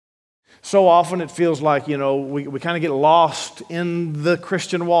So often it feels like, we kind of get lost in the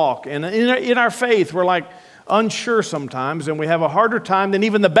Christian walk. And in our faith, we're like unsure sometimes, and we have a harder time than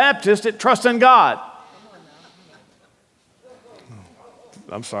even the Baptist at trusting God.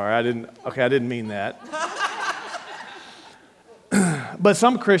 I'm sorry, I didn't mean that. But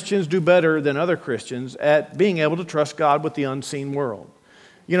some Christians do better than other Christians at being able to trust God with the unseen world.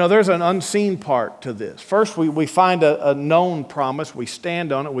 There's an unseen part to this. First, we find a known promise. We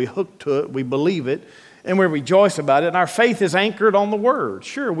stand on it. We hook to it. We believe it. And we rejoice about it. And our faith is anchored on the Word.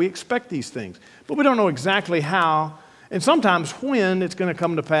 Sure, we expect these things. But we don't know exactly how and sometimes when it's going to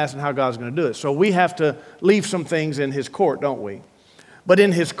come to pass and how God's going to do it. So we have to leave some things in His court, don't we? But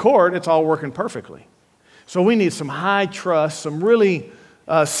in His court, it's all working perfectly. So we need some high trust, some really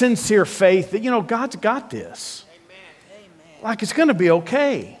sincere faith that, God's got this. Like it's going to be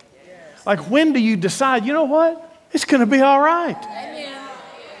okay. Yes. Like when do you decide, you know what? It's going to be all right. Amen.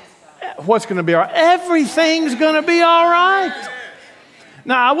 What's going to be all right? Everything's going to be all right.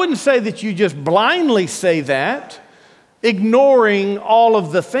 Now, I wouldn't say that you just blindly say that, ignoring all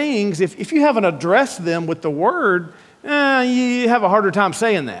of the things. If you haven't addressed them with the Word, you have a harder time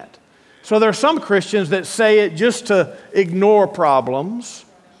saying that. So there are some Christians that say it just to ignore problems.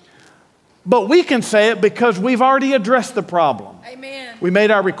 But we can say it because we've already addressed the problem. Amen. We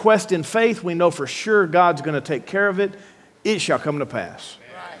made our request in faith. We know for sure God's going to take care of it. It shall come to pass.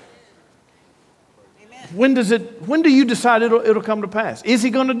 Right. When do you decide it'll come to pass? Is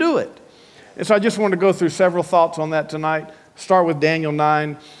He going to do it? And so I just want to go through several thoughts on that tonight. Start with Daniel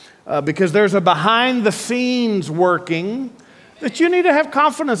 9, because there's a behind the scenes working that you need to have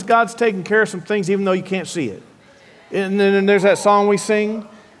confidence God's taking care of some things even though you can't see it. And then there's that song we sing.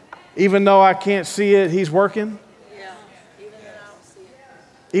 Even though I can't see it, He's working. Yeah.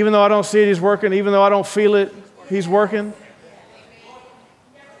 Even though I don't see it, He's working. Even though I don't feel it, He's working.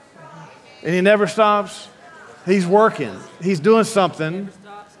 And He never stops. He's working. He's doing something.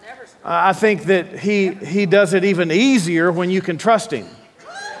 I think that He does it even easier when you can trust Him.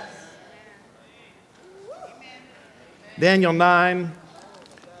 Daniel 9.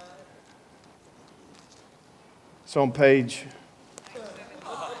 It's on page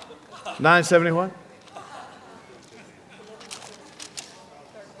 971.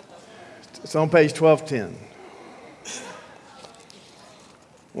 It's on page 1210.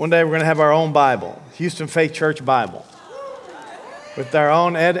 One day we're going to have our own Bible, Houston Faith Church Bible, with our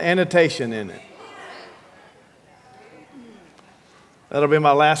own annotation in it. That'll be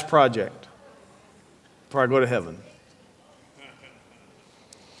my last project before I go to heaven.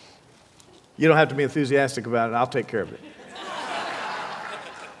 You don't have to be enthusiastic about it. I'll take care of it.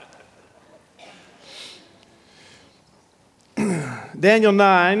 Daniel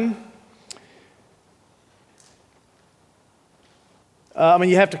 9,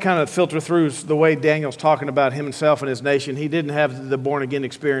 you have to kind of filter through the way Daniel's talking about himself and his nation. He didn't have the born-again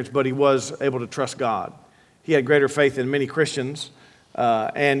experience, but he was able to trust God. He had greater faith than many Christians,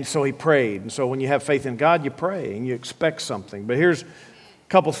 and so he prayed. And so when you have faith in God, you pray and you expect something. But here's a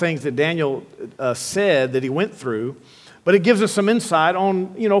couple things that Daniel said that he went through, but it gives us some insight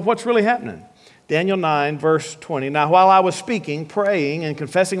on, what's really happening. Daniel 9, verse 20. Now, while I was speaking, praying, and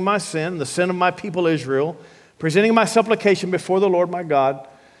confessing my sin, the sin of my people Israel, presenting my supplication before the Lord my God,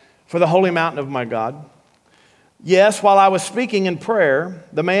 for the holy mountain of my God. Yes, while I was speaking in prayer,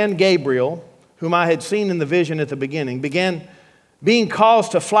 the man Gabriel, whom I had seen in the vision at the beginning, began being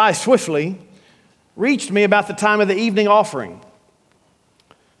caused to fly swiftly, reached me about the time of the evening offering.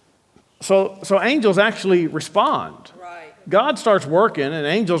 So angels actually respond. Right. God starts working and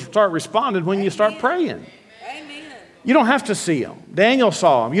angels start responding when you start praying. Amen. You don't have to see them. Daniel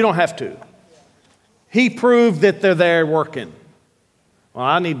saw them. You don't have to. He proved that they're there working. Well,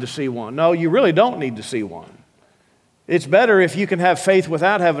 I need to see one. No, you really don't need to see one. It's better if you can have faith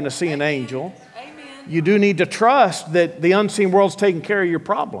without having to see an angel. Amen. You do need to trust that the unseen world's taking care of your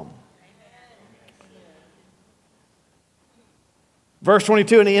problem. Verse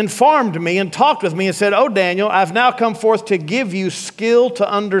 22, and he informed me and talked with me and said, "Oh, Daniel, I've now come forth to give you skill to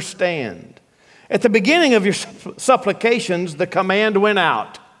understand. At the beginning of your supplications, the command went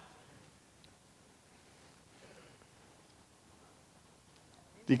out."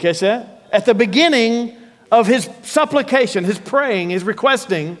 Do you catch that? At the beginning of his supplication, his praying, his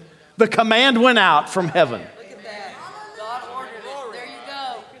requesting, the command went out from heaven.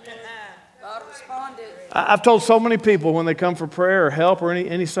 I've told so many people when they come for prayer or help or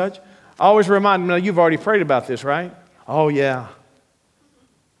any such, I always remind them, "No, you've already prayed about this, right?" "Oh, yeah."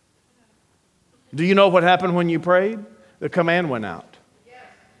 Do you know what happened when you prayed? The command went out.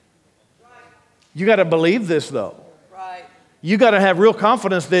 You got to believe this, though. Right. You got to have real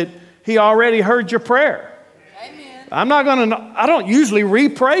confidence that he already heard your prayer. Amen. I don't usually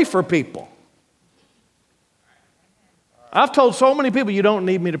re-pray for people. I've told so many people, you don't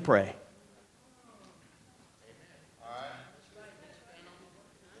need me to pray.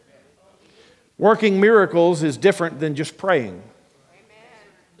 Working miracles is different than just praying.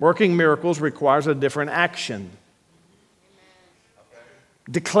 Working miracles requires a different action.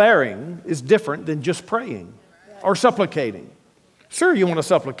 Declaring is different than just praying or supplicating. Sure, you want to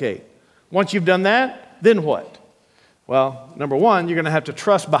supplicate. Once you've done that, then what? Well, number one, you're going to have to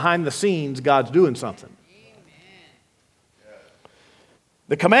trust behind the scenes God's doing something.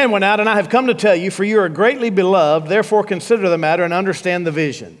 The command went out, and I have come to tell you, for you are greatly beloved, therefore consider the matter and understand the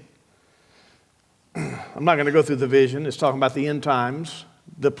vision. I'm not going to go through the vision. It's talking about the end times,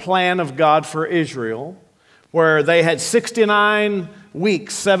 the plan of God for Israel, where they had 69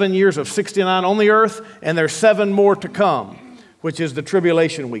 weeks, 7 years of 69 on the earth, and there's 7 more to come, which is the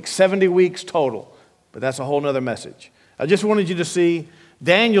tribulation week, 70 weeks total. But that's a whole other message. I just wanted you to see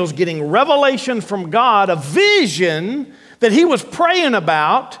Daniel's getting revelation from God, a vision that he was praying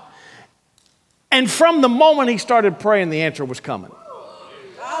about, and from the moment he started praying, the answer was coming.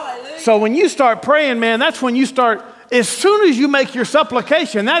 So when you start praying, man, that's when you start, as soon as you make your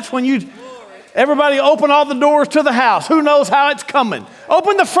supplication, that's when everybody open all the doors to the house. Who knows how it's coming?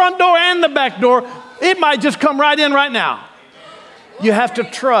 Open the front door and the back door. It might just come right in right now. You have to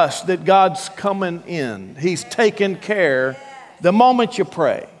trust that God's coming in. He's taking care the moment you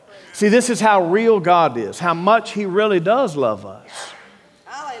pray. See, this is how real God is, how much he really does love us.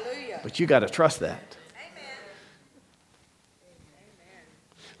 Hallelujah. But you got to trust that.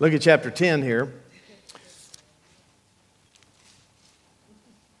 Look at chapter 10 here.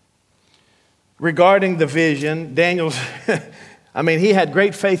 Regarding the vision, Daniel's, he had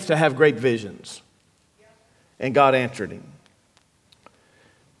great faith to have great visions. And God answered him.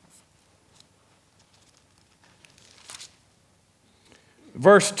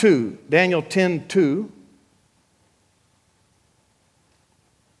 Verse 2, Daniel 10:2.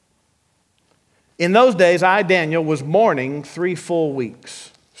 In those days, I, Daniel, was mourning 3 full weeks.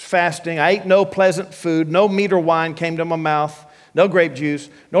 Fasting, I ate no pleasant food, no meat or wine came to my mouth, no grape juice,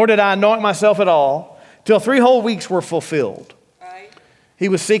 nor did I anoint myself at all, till 3 whole weeks were fulfilled. Right. He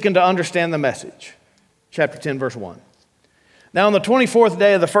was seeking to understand the message. Chapter 10, verse 1. Now on the 24th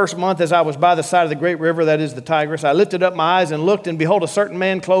day of the first month, as I was by the side of the great river, that is the Tigris, I lifted up my eyes and looked, and behold, a certain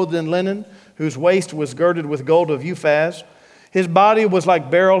man clothed in linen, whose waist was girded with gold of Uphaz. His body was like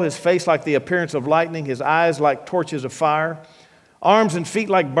beryl, his face like the appearance of lightning, his eyes like torches of fire, arms and feet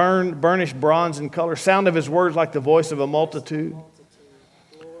like burnished bronze in color, sound of his words like the voice of a multitude.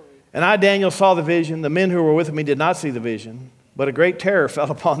 And I, Daniel, saw the vision. The men who were with me did not see the vision, but a great terror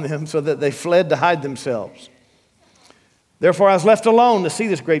fell upon them, so that they fled to hide themselves. Therefore I was left alone to see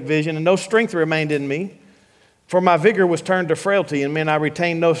this great vision, and no strength remained in me, for my vigor was turned to frailty, and I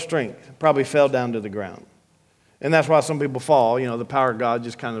retained no strength. Probably fell down to the ground. And that's why some people fall. The power of God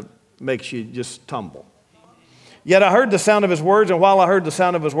just kind of makes you just tumble. Yet I heard the sound of his words, and while I heard the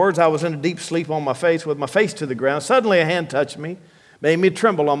sound of his words, I was in a deep sleep on my face, with my face to the ground. Suddenly a hand touched me, made me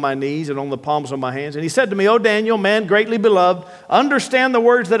tremble on my knees and on the palms of my hands. And he said to me, O Daniel, man greatly beloved, understand the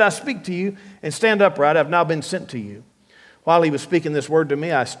words that I speak to you, and stand upright. I have now been sent to you. While he was speaking this word to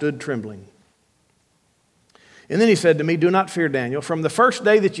me, I stood trembling. And then he said to me, do not fear, Daniel. From the first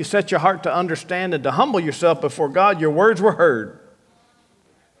day that you set your heart to understand and to humble yourself before God, your words were heard.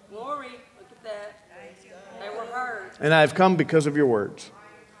 Glory. Look at that. They were heard. And I have come because of your words.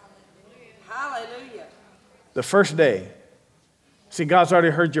 Hallelujah. The first day. See, God's already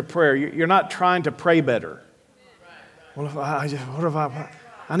heard your prayer. You're not trying to pray better. Well,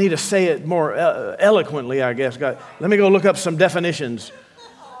 I need to say it more eloquently, I guess. God, let me go look up some definitions.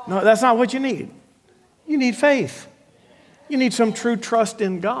 No, that's not what you need. You need faith. You need some true trust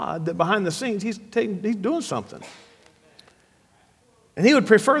in God that behind the scenes He's doing something. And He would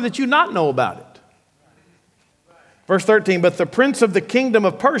prefer that you not know about it. Verse 13, but the prince of the kingdom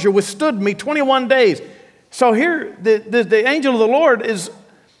of Persia withstood me 21 days. So here, the angel of the Lord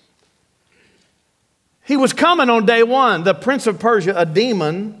he was coming on day one. The prince of Persia, a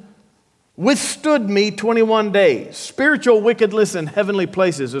demon, withstood me 21 days. Spiritual wickedness in heavenly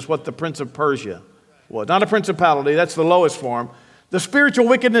places is what the prince of Persia was. Not a principality, that's the lowest form. The spiritual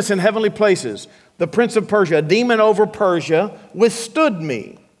wickedness in heavenly places. The prince of Persia, a demon over Persia, withstood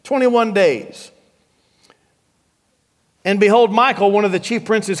me 21 days. And behold, Michael, one of the chief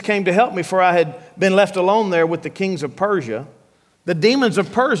princes, came to help me, for I had been left alone there with the kings of Persia. The demons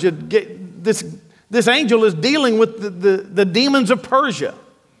of Persia, this angel is dealing with the demons of Persia.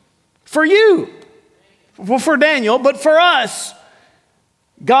 For you, well, for Daniel, but for us,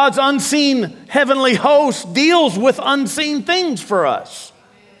 God's unseen heavenly host deals with unseen things for us.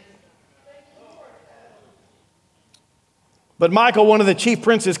 But Michael, one of the chief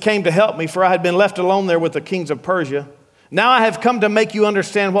princes, came to help me, for I had been left alone there with the kings of Persia. Now I have come to make you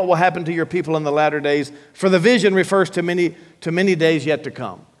understand what will happen to your people in the latter days, for the vision refers to many days yet to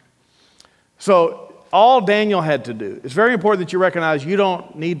come. So all Daniel had to do, it's very important that you recognize you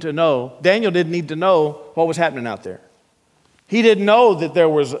don't need to know. Daniel didn't need to know what was happening out there. He didn't know that there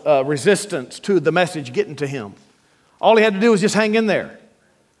was resistance to the message getting to him. All he had to do was just hang in there.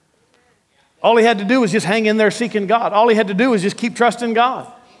 All he had to do was just hang in there seeking God. All he had to do was just keep trusting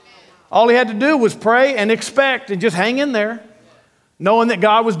God. All he had to do was pray and expect and just hang in there, knowing that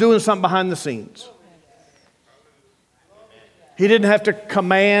God was doing something behind the scenes. He didn't have to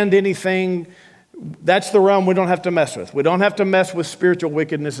command anything. That's the realm we don't have to mess with. We don't have to mess with spiritual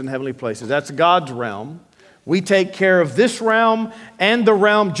wickedness in heavenly places. That's God's realm. We take care of this realm and the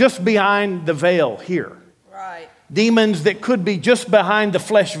realm just behind the veil here. Right. Demons that could be just behind the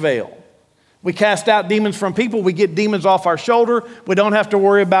flesh veil. We cast out demons from people. We get demons off our shoulder. We don't have to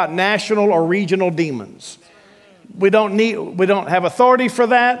worry about national or regional demons. We don't have authority for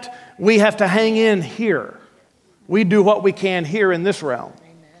that. We have to hang in here. We do what we can here in this realm.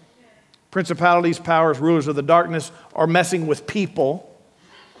 Amen. Principalities, powers, rulers of the darkness are messing with people.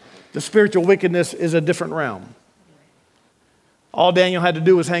 The spiritual wickedness is a different realm. All Daniel had to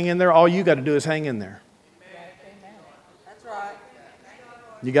do was hang in there. All you got to do is hang in there. Amen. That's right.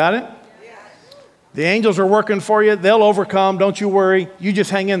 You got it? The angels are working for you. They'll overcome. Don't you worry. You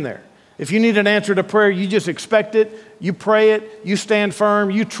just hang in there. If you need an answer to prayer, you just expect it. You pray it. You stand firm.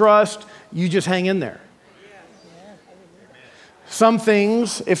 You trust. You just hang in there. Some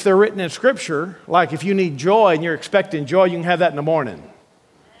things, if they're written in Scripture, like if you need joy and you're expecting joy, you can have that in the morning.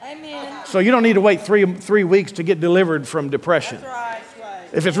 Amen. So you don't need to wait three weeks to get delivered from depression. That's right.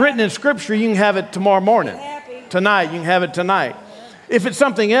 If it's written in Scripture, you can have it tomorrow morning. Tonight, you can have it tonight. If it's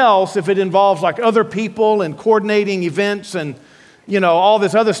something else, if it involves like other people and coordinating events and, all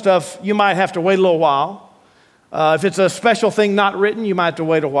this other stuff, you might have to wait a little while. If it's a special thing not written, you might have to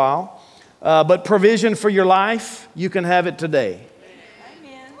wait a while. But provision for your life, you can have it today.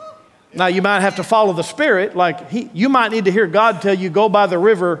 Amen. Now, you might have to follow the Spirit. You might need to hear God tell you, go by the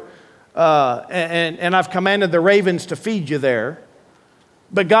river, and I've commanded the ravens to feed you there.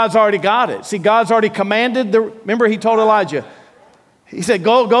 But God's already got it. See, God's already commanded. Remember, he told Elijah, he said,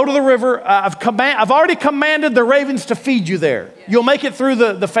 go to the river. I've already commanded the ravens to feed you there. You'll make it through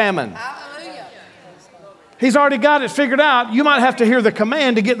the famine. Hallelujah. He's already got it figured out. You might have to hear the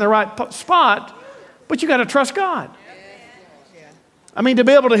command to get in the right spot, but you got to trust God. I mean, to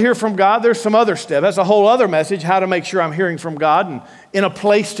be able to hear from God, there's some other step. That's a whole other message, how to make sure I'm hearing from God and in a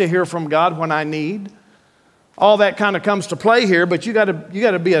place to hear from God when I need. All that kind of comes to play here, but you got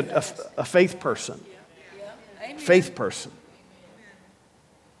to be a faith person. Faith person.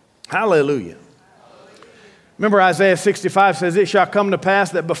 Hallelujah. Remember Isaiah 65 says, it shall come to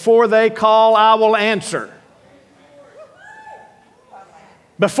pass that before they call, I will answer.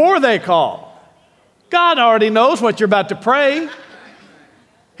 Before they call. God already knows what you're about to pray.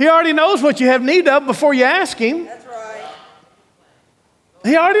 He already knows what you have need of before you ask him. That's right.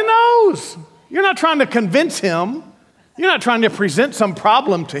 He already knows. You're not trying to convince him. You're not trying to present some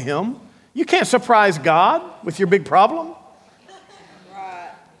problem to him. You can't surprise God with your big problem.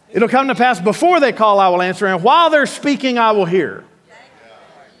 It'll come to pass before they call, I will answer, and while they're speaking, I will hear.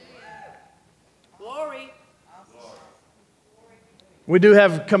 Glory. We do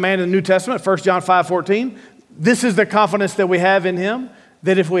have command in the New Testament, 1 John 5:14. This is the confidence that we have in him,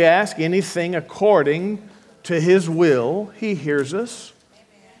 that if we ask anything according to his will, he hears us.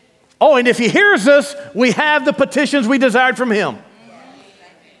 Oh, and if he hears us, we have the petitions we desired from him.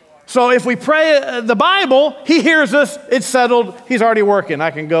 So if we pray the Bible, he hears us, it's settled, he's already working.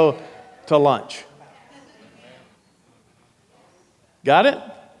 I can go to lunch. Got it?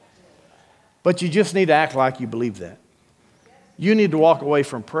 But you just need to act like you believe that. You need to walk away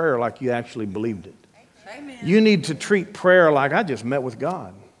from prayer like you actually believed it. Amen. You need to treat prayer like I just met with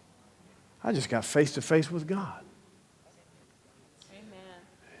God. I just got face to face with God. Amen.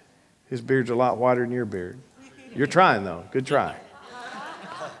 His beard's a lot whiter than your beard. You're trying though. Good try.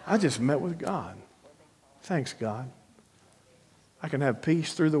 I just met with God. Thanks, God. I can have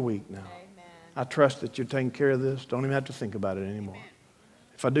peace through the week now. Amen. I trust that you're taking care of this. Don't even have to think about it anymore.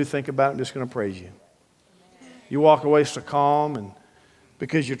 If I do think about it, I'm just going to praise you. Amen. You walk away so calm and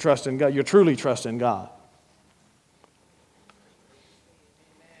because you're trusting God. You're truly trusting God.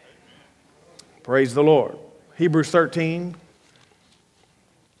 Praise the Lord. Hebrews 13.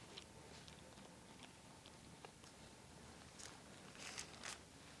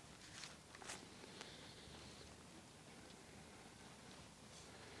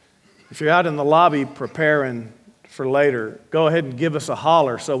 If you're out in the lobby preparing for later, go ahead and give us a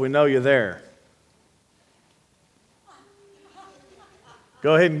holler so we know you're there.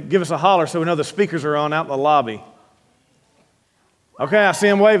 Go ahead and give us a holler so we know the speakers are on out in the lobby. Okay, I see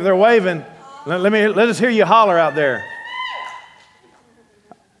them waving. They're waving. Let us hear you holler out there.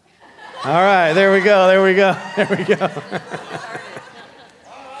 All right, there we go.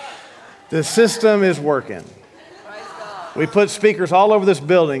 The system is working. We put speakers all over this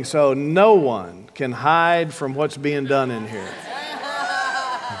building so no one can hide from what's being done in here.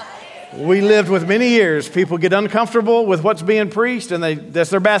 We lived with many years. People get uncomfortable with what's being preached and that's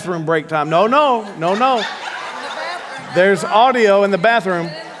their bathroom break time. No. There's audio in the bathroom.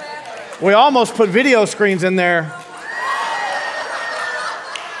 We almost put video screens in there.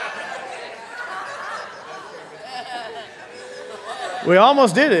 We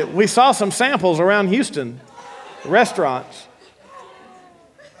almost did it. We saw some samples around Houston, restaurants.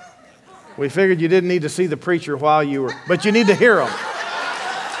 We figured you didn't need to see the preacher while you were, but you need to hear them.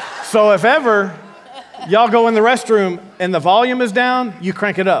 So if ever y'all go in the restroom and the volume is down, you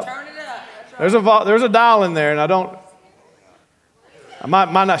crank it up. Turn it up. That's right. There's a dial in there, and I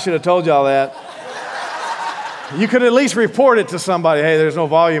might not should have told y'all that. You could at least report it to somebody. Hey, there's no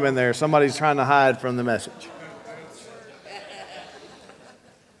volume in there. Somebody's trying to hide from the message.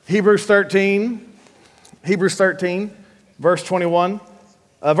 Hebrews 13, verse 21.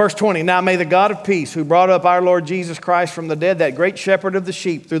 Verse 20, now may the God of peace, who brought up our Lord Jesus Christ from the dead, that great shepherd of the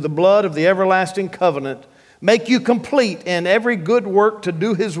sheep, through the blood of the everlasting covenant, make you complete in every good work to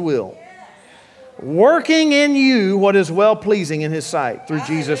do his will, working in you what is well-pleasing in his sight through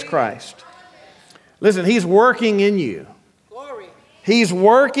Jesus Christ. Listen, he's working in you. Glory. He's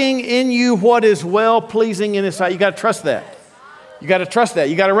working in you what is well-pleasing in his sight. You got to trust that. You got to trust that.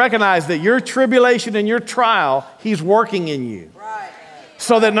 You got to recognize that your tribulation and your trial, he's working in you. Right.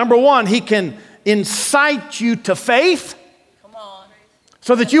 So that, number one, he can incite you to faith. Come on.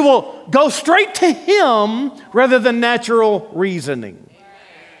 So that you will go straight to him rather than natural reasoning.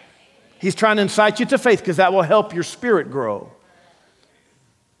 He's trying to incite you to faith because that will help your spirit grow.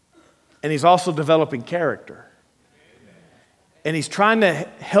 And he's also developing character. And he's trying to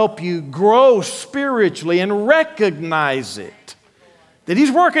help you grow spiritually and recognize it. That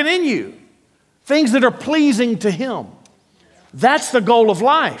he's working in you. Things that are pleasing to him. That's the goal of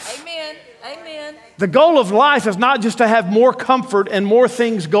life. Amen. Amen. The goal of life is not just to have more comfort and more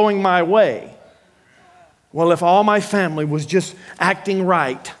things going my way. Well, if all my family was just acting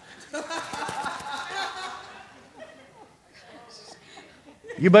right.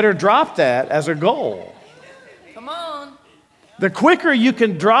 You better drop that as a goal. Come on. The quicker you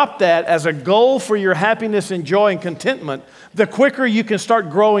can drop that as a goal for your happiness and joy and contentment, the quicker you can start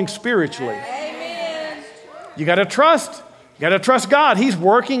growing spiritually. Amen. You got to trust. You got to trust God. He's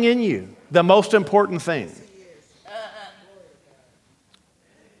working in you. The most important thing.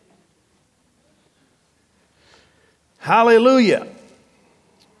 Hallelujah.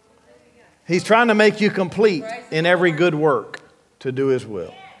 He's trying to make you complete in every good work to do his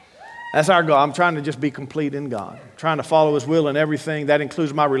will. That's our goal. I'm trying to just be complete in God. I'm trying to follow his will in everything. That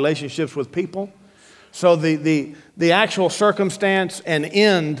includes my relationships with people. So the actual circumstance and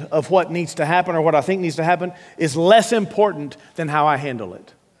end of what needs to happen or what I think needs to happen is less important than how I handle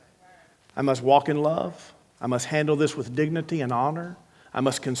it. I must walk in love. I must handle this with dignity and honor. I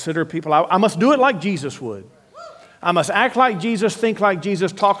must consider people. I must do it like Jesus would. I must act like Jesus, think like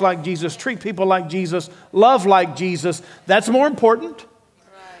Jesus, talk like Jesus, treat people like Jesus, love like Jesus. That's more important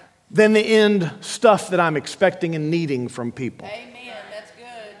than the end stuff that I'm expecting and needing from people. Amen. That's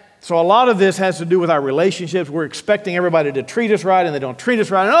good. So a lot of this has to do with our relationships. We're expecting everybody to treat us right, and they don't treat us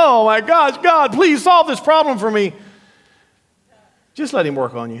right. And, oh my gosh, God, please solve this problem for me. Just let him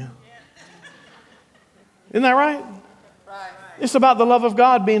work on you. Isn't that right? Right. It's about the love of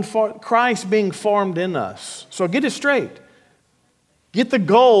God Christ being formed in us. So get it straight. Get the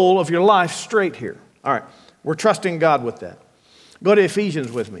goal of your life straight here. All right, we're trusting God with that. Go to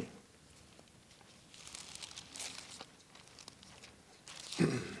Ephesians with me.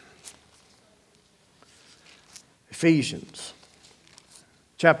 Ephesians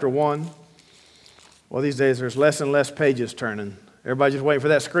chapter 1. Well, these days there's less and less pages turning. Everybody's just waiting for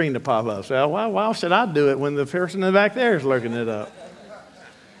that screen to pop up. So why should I do it when the person in the back there is looking it up?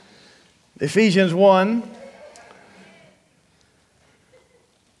 Ephesians 1,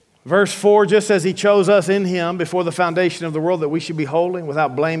 verse 4, just as he chose us in him before the foundation of the world, that we should be holy,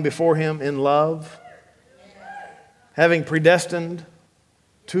 without blame before him in love, having predestined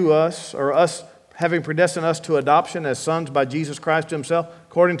us to adoption as sons by Jesus Christ himself,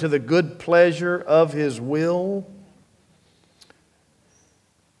 according to the good pleasure of his will.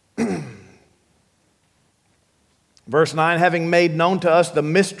 Verse 9, having made known to us the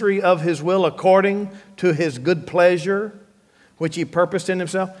mystery of his will according to his good pleasure, which he purposed in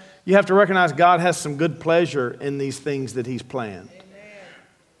himself. You have to recognize God has some good pleasure in these things that he's planned.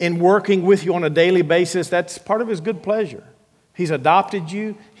 In working with you on a daily basis, that's part of his good pleasure. He's adopted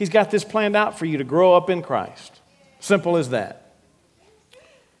you. He's got this planned out for you to grow up in Christ. Simple as that.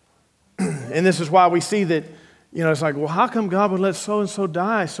 And this is why we see that, it's like, well, how come God would let so-and-so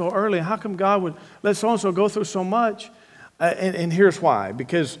die so early? How come God would let so-and-so go through so much? And here's why.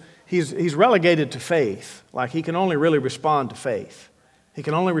 Because he's relegated to faith. Like, he can only really respond to faith. He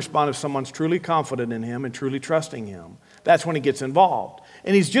can only respond if someone's truly confident in him and truly trusting him. That's when he gets involved.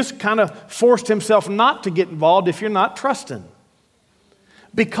 And he's just kind of forced himself not to get involved if you're not trusting.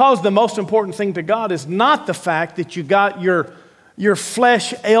 Because the most important thing to God is not the fact that you got your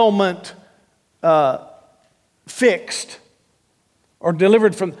flesh ailment fixed or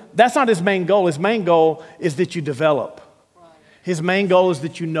delivered from. That's not his main goal. His main goal is that you develop. His main goal is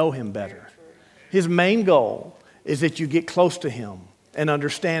that you know him better. His main goal is that you get close to him and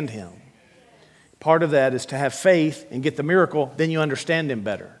understand him. Part of that is to have faith and get the miracle, then you understand him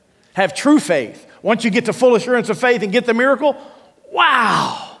better. Have true faith. Once you get to full assurance of faith and get the miracle,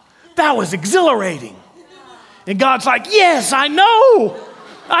 wow, that was exhilarating. And God's like, yes, I know.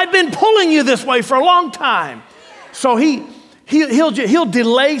 I've been pulling you this way for a long time. So he'll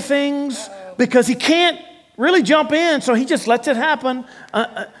delay things because he can't really jump in. So he just lets it happen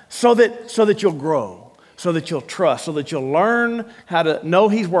so that you'll grow, so that you'll trust, so that you'll learn how to know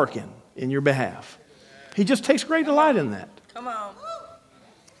he's working in your behalf. He just takes great delight in that. Come on.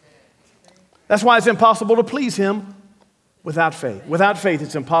 That's why it's impossible to please him without faith. Without faith,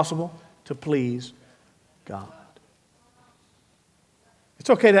 it's impossible to please God. It's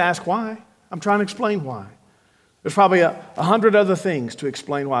okay to ask why. I'm trying to explain why. There's probably 100 other things to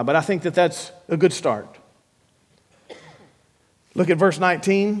explain why, but I think that that's a good start. Look at verse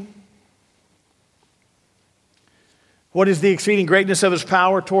 19. What is the exceeding greatness of his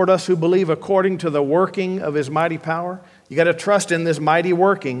power toward us who believe according to the working of his mighty power? You got to trust in this mighty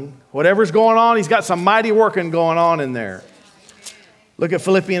working. Whatever's going on, he's got some mighty working going on in there. Look at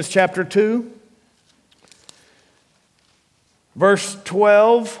Philippians chapter 2, verse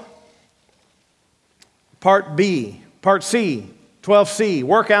 12, part C, 12C.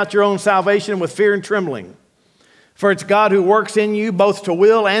 Work out your own salvation with fear and trembling. For it's God who works in you both to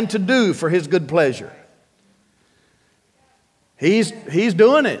will and to do for his good pleasure. He's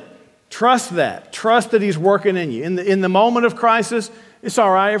doing it. Trust that. Trust that he's working in you. In the moment of crisis, it's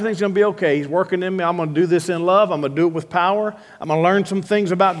all right. Everything's going to be okay. He's working in me. I'm going to do this in love. I'm going to do it with power. I'm going to learn some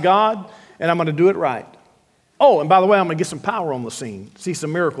things about God, and I'm going to do it right. Oh, and by the way, I'm going to get some power on the scene. See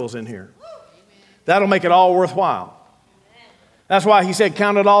some miracles in here. That'll make it all worthwhile. That's why he said,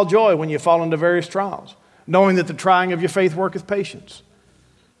 count it all joy when you fall into various trials, knowing that the trying of your faith worketh patience.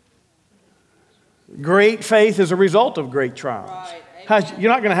 Great faith is a result of great trials. Right.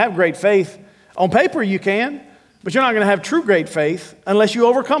 You're not going to have great faith. On paper you can, but you're not going to have true great faith unless you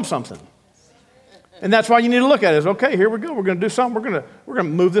overcome something. And that's why you need to look at it as, okay, here we go. We're going to do something. We're going to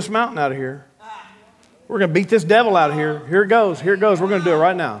move this mountain out of here. We're going to beat this devil out of here. Here it goes. Here it goes. We're going to do it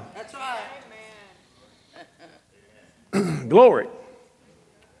right now. That's right. Glory.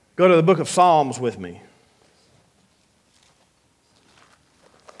 Go to the book of Psalms with me.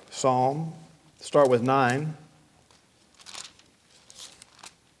 Psalm. Start with 9.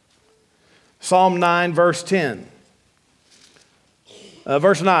 Psalm 9, verse 10.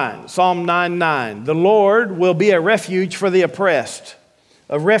 Verse 9, Psalm 9:9. The Lord will be a refuge for the oppressed,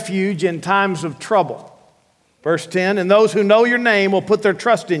 a refuge in times of trouble. Verse 10, and those who know your name will put their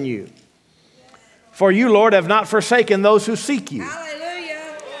trust in you. For you, Lord, have not forsaken those who seek you. Hallelujah.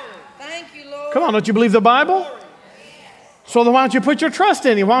 Thank you, Lord. Come on, don't you believe the Bible? So then why don't you put your trust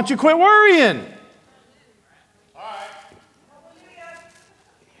in him? Why don't you quit worrying?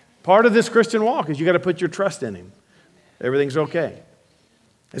 Part of this Christian walk is you got to put your trust in him. Everything's okay.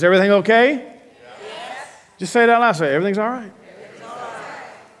 Is everything okay? Yes. Just say it out loud. Say, everything's all right. Everything's all right.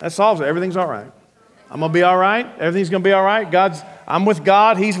 That solves it. Everything's all right. I'm going to be all right. Everything's going to be all right. I'm with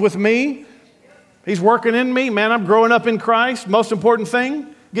God. He's with me. He's working in me. Man, I'm growing up in Christ. Most important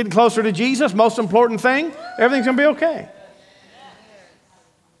thing, getting closer to Jesus. Most important thing, everything's going to be okay.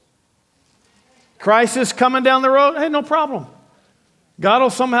 Crisis coming down the road, hey, no problem. God will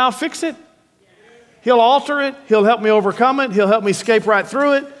somehow fix it. He'll alter it. He'll help me overcome it. He'll help me escape right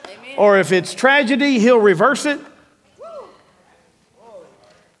through it. Amen. Or if it's tragedy, he'll reverse it.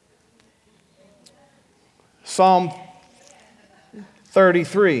 Psalm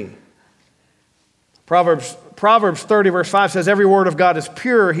 33. Proverbs 30 verse 5 says, every word of God is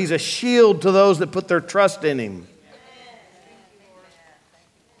pure. He's a shield to those that put their trust in him.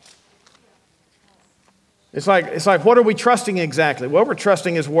 It's like, what are we trusting exactly? Well, we're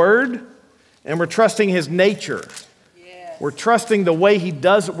trusting His Word, and we're trusting His nature. We're trusting the way He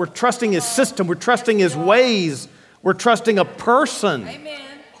does it. We're trusting His system. We're trusting His ways. We're trusting a person. Amen.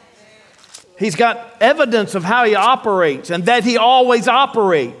 He's got evidence of how He operates and that He always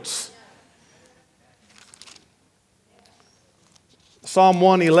operates. Psalm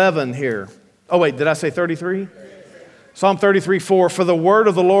 111 here. Oh, wait, did I say 33? Psalm 33:4, for the word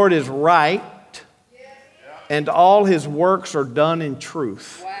of the Lord is right, and all His works are done in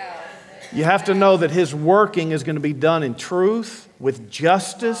truth. Wow. You have to know that His working is going to be done in truth, with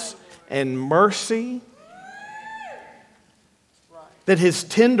justice and mercy. That His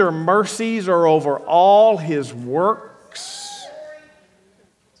tender mercies are over all His works.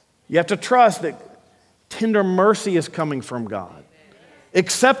 You have to trust that tender mercy is coming from God.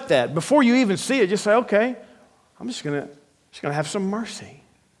 Accept that. Before you even see it, just say, okay, I'm just going to have some mercy.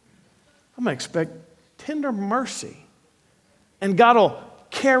 I'm going to expect tender mercy. And God will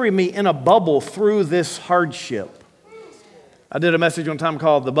carry me in a bubble through this hardship. I did a message one time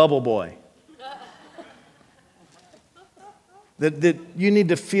called The Bubble Boy. That you need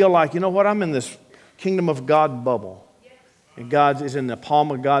to feel like, you know what, I'm in this kingdom of God bubble. And God is in the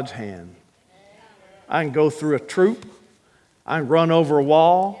palm of God's hand. I can go through a troop. I can run over a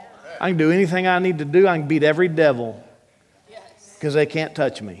wall. I can do anything I need to do. I can beat every devil because they can't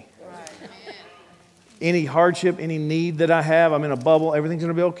touch me. Any hardship, any need that I have, I'm in a bubble, everything's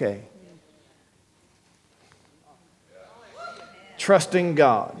going to be okay. Trusting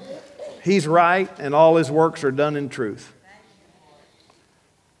God. He's right, and all His works are done in truth.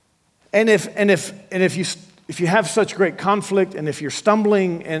 And if you have such great conflict, and if you're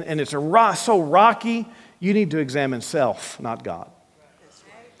stumbling and it's so rocky, you need to examine self, not God.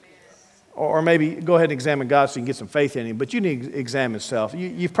 Or maybe go ahead and examine God so you can get some faith in Him. But you need to examine self.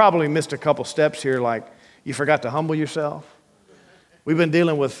 You've probably missed a couple steps here, like you forgot to humble yourself. We've been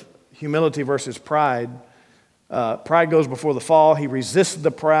dealing with humility versus pride. Pride goes before the fall. He resists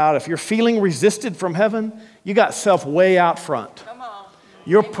the proud. If you're feeling resisted from heaven, you got self way out front. Come on.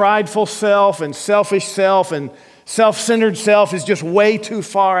 Your prideful self and selfish self and self-centered self is just way too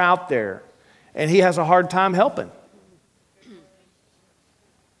far out there. And He has a hard time helping.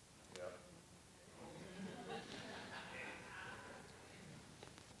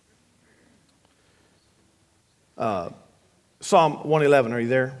 Psalm 111, are you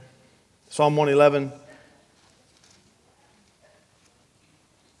there? Psalm 111,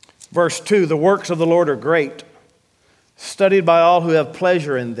 verse 2, the works of the Lord are great, studied by all who have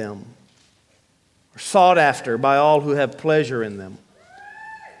pleasure in them, or sought after by all who have pleasure in them.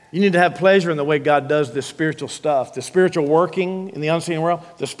 You need to have pleasure in the way God does this spiritual stuff, the spiritual working in the unseen world,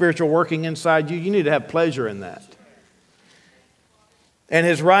 the spiritual working inside you. You need to have pleasure in that. And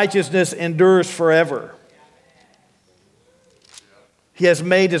His righteousness endures forever. He has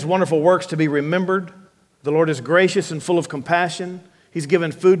made His wonderful works to be remembered. The Lord is gracious and full of compassion. He's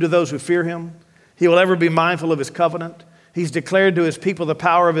given food to those who fear Him. He will ever be mindful of His covenant. He's declared to His people the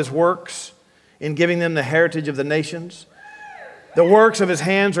power of His works in giving them the heritage of the nations. The works of His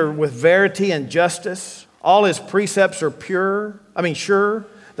hands are with verity and justice. All His precepts are sure.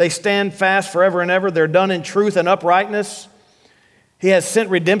 They stand fast forever and ever. They're done in truth and uprightness. He has sent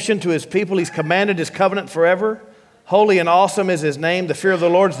redemption to His people. He's commanded His covenant forever. Holy and awesome is His name. The fear of the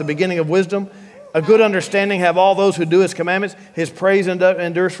Lord is the beginning of wisdom. A good understanding have all those who do His commandments. His praise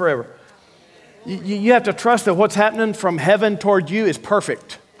endures forever. You have to trust that what's happening from heaven toward you is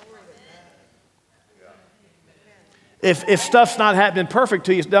perfect. If stuff's not happening perfect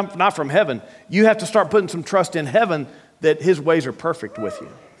to you, it's not from heaven. You have to start putting some trust in heaven that His ways are perfect with you.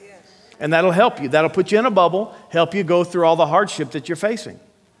 And that'll help you. That'll put you in a bubble, help you go through all the hardship that you're facing.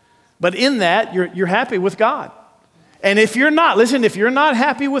 But in that, you're happy with God. And if you're not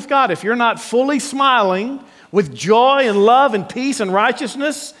happy with God, if you're not fully smiling with joy and love and peace and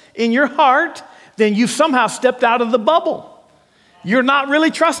righteousness in your heart, then you've somehow stepped out of the bubble. You're not really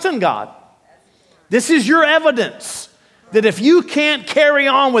trusting God. This is your evidence that if you can't carry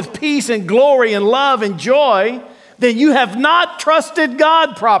on with peace and glory and love and joy, then you have not trusted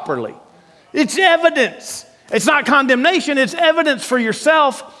God properly. It's evidence. It's not condemnation. It's evidence for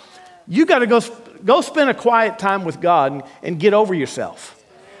yourself. You got to go spend a quiet time with God and get over yourself.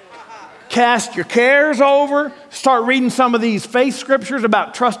 Cast your cares over. Start reading some of these faith scriptures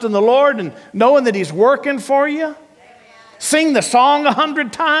about trusting the Lord and knowing that He's working for you. Sing the song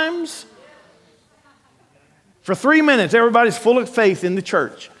 100 times. For 3 minutes, everybody's full of faith in the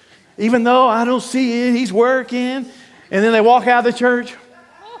church. Even though I don't see it, He's working. And then they walk out of the church.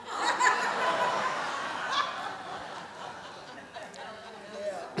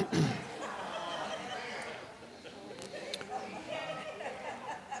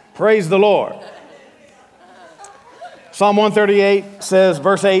 Praise the Lord. Psalm 138 says,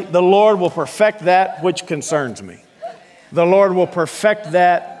 verse 8, the Lord will perfect that which concerns me. The Lord will perfect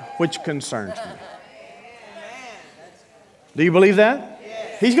that which concerns me. Do you believe that?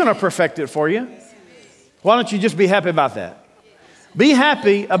 He's going to perfect it for you. Why don't you just be happy about that? Be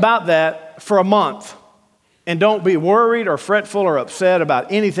happy about that for a month. And don't be worried or fretful or upset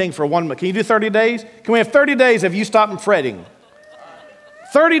about anything for 1 month. Can you do 30 days? Can we have 30 days of you stopping fretting?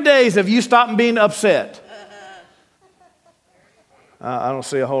 30 days of you stopping being upset. I don't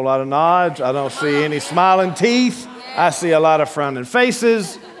see a whole lot of nods. I don't see any smiling teeth. I see a lot of frowning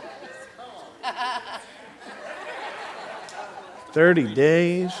faces. 30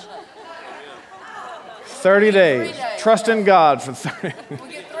 days. 30 days. Trust in God for 30. We'll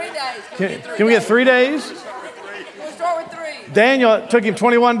get 3 days. Can we get 3 days? We'll start with 3. Daniel, it took him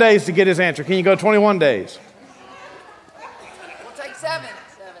 21 days to get his answer. Can you go 21 days? We'll take 7.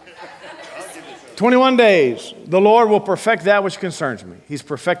 21 days. The Lord will perfect that which concerns me. He's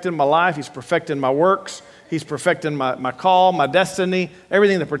perfecting my life. He's perfecting my works. He's perfecting my call, my destiny,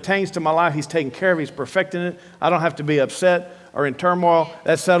 everything that pertains to my life. He's taking care of it. He's perfecting it. I don't have to be upset or in turmoil.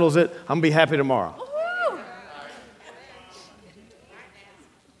 That settles it. I'm going to be happy tomorrow.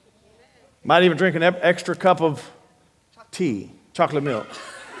 Might even drink an extra cup of tea, chocolate milk.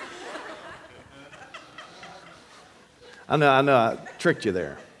 I know, I tricked you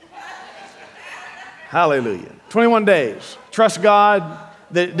there. Hallelujah. 21 days. Trust God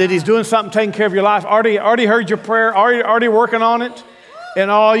that He's doing something, taking care of your life. Already heard your prayer, already working on it. And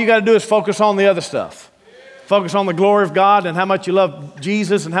all you got to do is focus on the other stuff. Focus on the glory of God and how much you love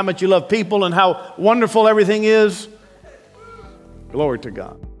Jesus and how much you love people and how wonderful everything is. Glory to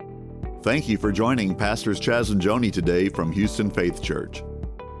God. Thank you for joining Pastors Chaz and Joni today from Houston Faith Church.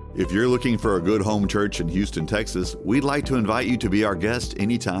 If you're looking for a good home church in Houston, Texas, we'd like to invite you to be our guest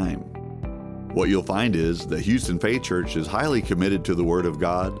anytime. What you'll find is that Houston Faith Church is highly committed to the Word of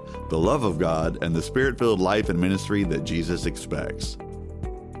God, the love of God, and the Spirit-filled life and ministry that Jesus expects.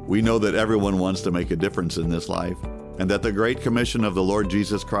 We know that everyone wants to make a difference in this life, and that the Great Commission of the Lord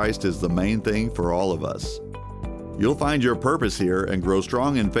Jesus Christ is the main thing for all of us. You'll find your purpose here and grow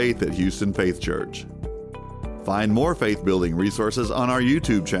strong in faith at Houston Faith Church. Find more faith-building resources on our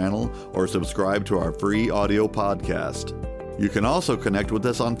YouTube channel or subscribe to our free audio podcast. You can also connect with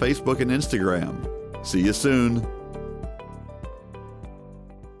us on Facebook and Instagram. See you soon.